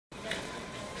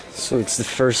So it's the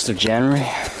 1st of January,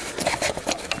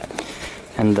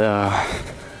 and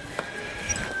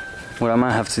what I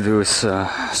might have to do is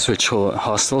switch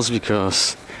hostels,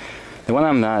 because the one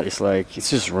I'm at is like,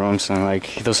 it's just rooms, and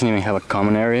like it doesn't even have a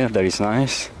common area that is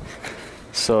nice,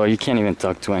 so you can't even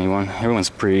talk to anyone.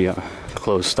 Everyone's pretty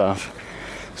closed off.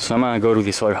 So I'm gonna go to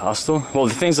this other hostel. Well,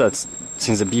 the thing is that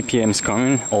since the BPM is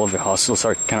coming, all of the hostels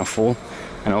are kind of full,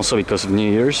 and also because of New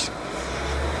Year's.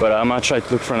 But I'm gonna try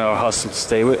to look for another hostel to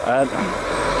stay at.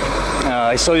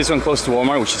 I saw this one close to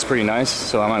Walmart, which is pretty nice,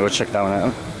 so I'm gonna go check that one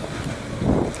out.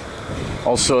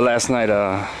 Also, last night,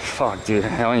 fuck dude,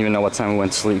 I don't even know what time we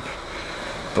went to sleep,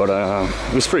 but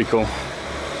it was pretty cool.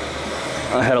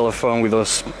 I had a lot of fun with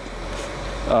those,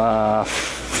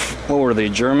 what were they,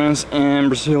 Germans and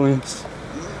Brazilians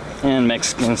and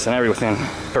Mexicans and everything,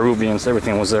 Peruvians,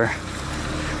 everything was there.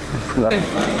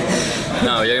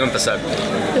 No, ya iba a empezar.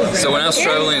 So when I was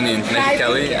traveling in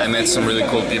Mexicali, I met some really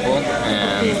cool people,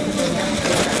 and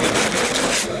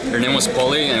her name was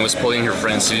Polly, and it was Polly and her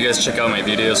friends. So you guys check out my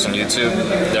videos on YouTube,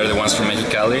 they're the ones from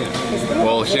Mexicali.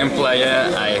 Well, here in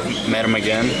Playa, I met them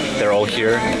again. They're all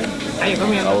here,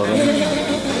 all of them.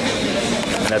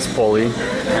 That's Polly,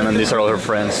 and then these are all her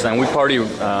friends. And we partied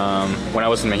when I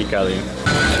was in Mexicali.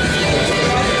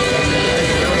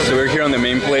 So we're here on the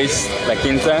main place, La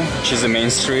Quinta, which is the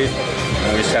main street.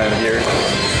 And we just have here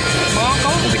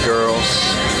with the girls.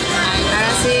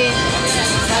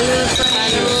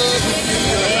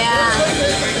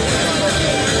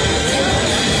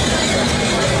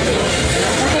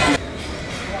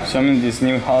 So I'm in this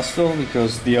new hostel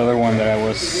because the other one that I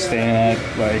was staying at,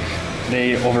 like,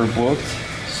 they overbooked,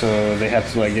 so they had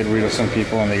to like get rid of some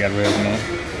people, and they got rid of me,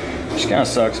 which kind of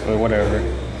sucks, but whatever.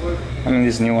 I'm in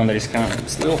this new one that is kind of,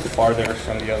 it's a little farther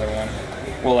from the other one.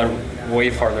 Well,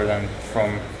 way farther than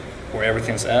from where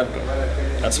everything's at, but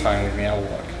that's fine with me, I'll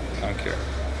walk, I don't care.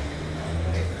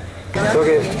 Creo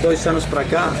que 2 años para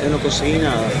acá, yo no conseguí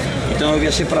nada y tengo que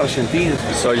viajar para Argentina.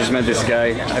 So I just met this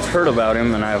guy. I've heard about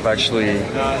him, and I've actually,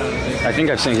 I think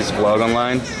I've seen his vlog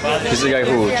online. He's the guy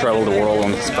who traveled the world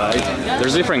on his bike.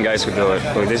 There's different guys who do it,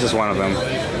 but this is one of them.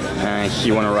 And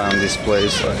he went around this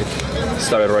place, like,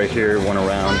 started right here, went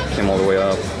around, came all the way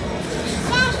up.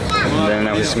 And then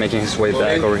now he's making his way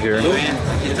back over here.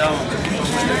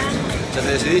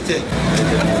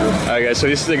 Alright guys, so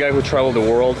this is the guy who traveled the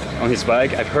world on his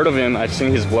bike. I've heard of him, I've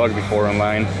seen his vlog before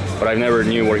online, but I never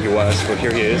knew where he was. But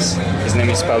here he is. His name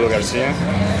is Pablo Garcia,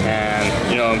 and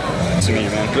you know, to me,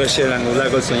 man.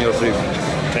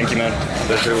 Thank you, man.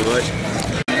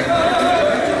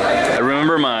 I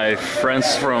remember my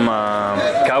friends from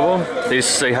Cabo, they used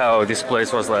to say how this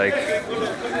place was like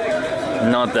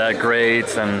not that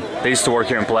great, and they used to work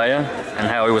here in Playa, and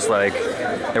how it was like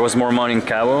there was more money in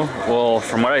Cabo. Well,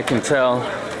 from what I can tell,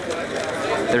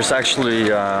 there's actually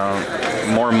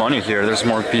more money here. There's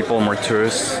more people, more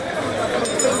tourists.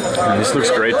 And this looks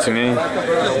great to me.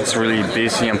 It's really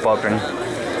busy and popping.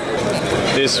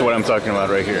 This is what I'm talking about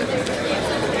right here.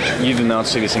 You do not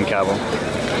see this in Cabo.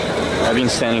 I've been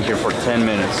standing here for 10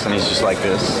 minutes and it's just like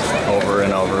this, over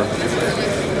and over.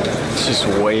 It's just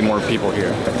way more people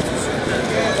here.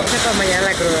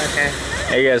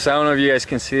 Hey guys, I don't know if you guys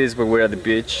can see this, but we're at the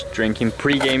beach, drinking,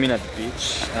 pre-gaming at the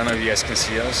beach. I don't know if you guys can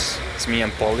see us. It's me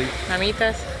and Polly.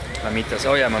 Mamitas. Mamitas,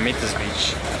 oh yeah, Mamitas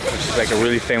Beach, which is like a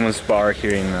really famous bar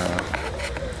here in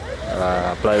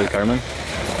Playa del Carmen.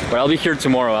 But I'll be here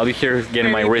tomorrow. I'll be here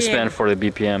getting my wristband for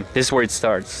the BPM. This is where it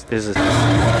starts. This is. So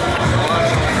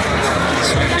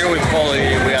here with Polly,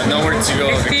 we had nowhere to go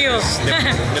because the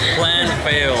plan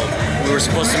failed. We were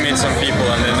supposed to meet some people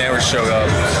and they never showed up.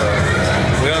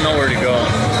 So we don't know where to go.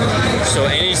 So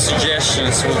any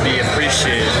suggestions will be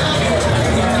appreciated.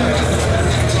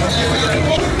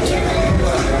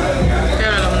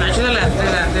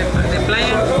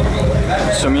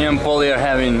 So me and Polly are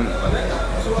having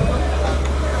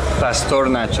pastor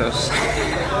nachos.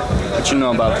 What you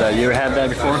know about that? You ever had that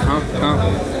before? Huh?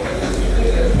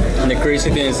 And the crazy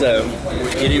thing is that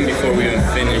we're eating before we even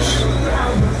finish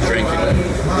drinking.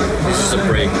 This is a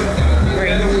break.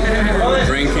 We're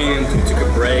drinking, we took a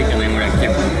break, and then we're gonna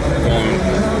keep going.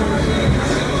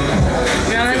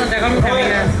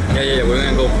 Yeah, we're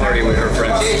gonna go party with her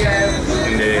friends.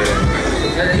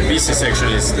 And the busy section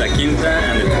is La Quinta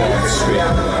and the 12th Street.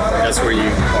 That's where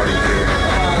you party here.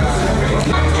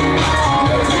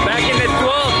 Back in the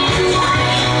 12th!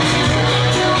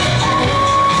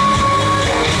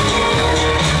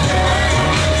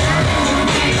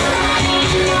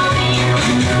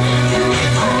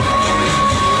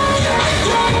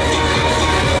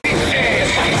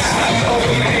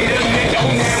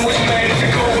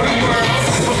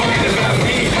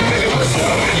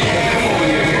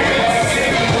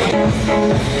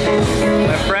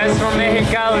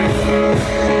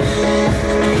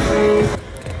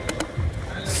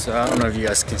 know if you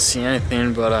guys can see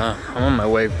anything, but I'm on my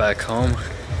way back home.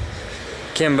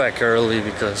 Came back early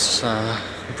because I'm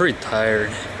pretty tired.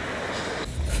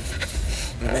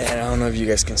 Man, I don't know if you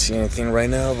guys can see anything right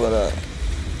now, but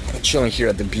I'm chilling here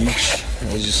at the beach.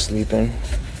 I was just sleeping.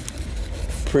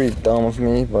 Pretty dumb of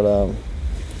me, but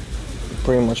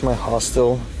pretty much my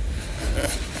hostel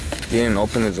didn't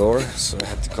open the door, so I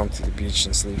had to come to the beach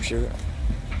and sleep here.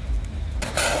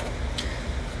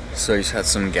 So I just had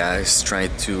some guys try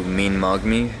to mean mug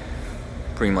me,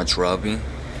 pretty much rob me.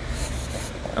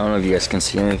 I don't know if you guys can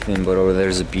see anything, but over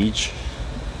there's a beach.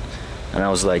 And I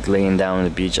was like laying down on the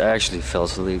beach. I actually fell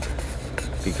asleep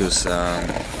because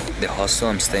the hostel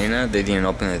I'm staying at, they didn't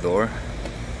open the door.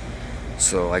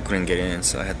 So I couldn't get in,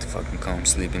 so I had to fucking come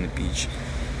sleep in the beach.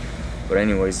 But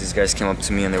anyways, these guys came up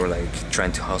to me and they were like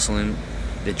trying to hustle him.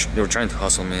 They were trying to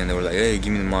hustle me and they were like, hey,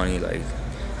 give me the money, like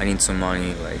I need some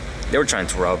money. Like they were trying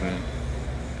to rob me,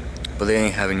 but they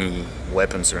didn't have any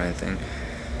weapons or anything.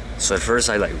 So at first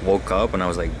I like woke up and I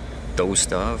was like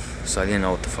dozed off, so I didn't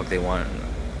know what the fuck they wanted.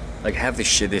 Like half the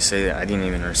shit they say, I didn't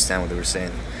even understand what they were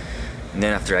saying. And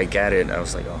then after I got it, I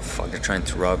was like, oh fuck, they're trying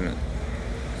to rob me.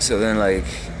 So then like,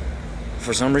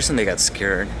 for some reason they got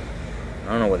scared.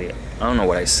 I don't know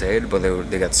what I said, but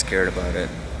they got scared about it.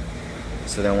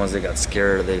 So then once they got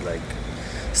scared, they like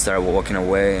started walking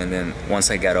away, and then once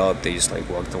I got up, they just like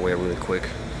walked away really quick.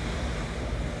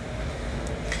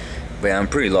 But yeah, I'm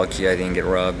pretty lucky I didn't get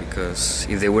robbed, because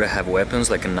if they would have had weapons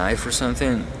like a knife or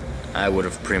something, I would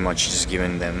have pretty much just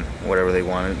given them whatever they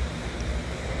wanted.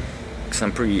 Cause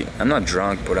I'm not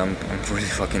drunk, but I'm really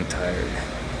fucking tired.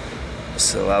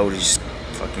 So I would just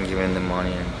fucking given them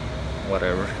money and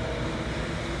whatever.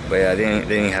 But yeah, they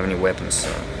didn't have any weapons,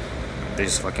 so they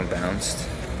just fucking bounced.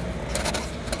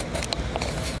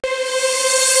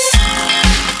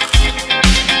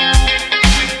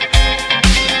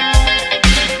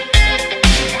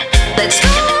 Let's go!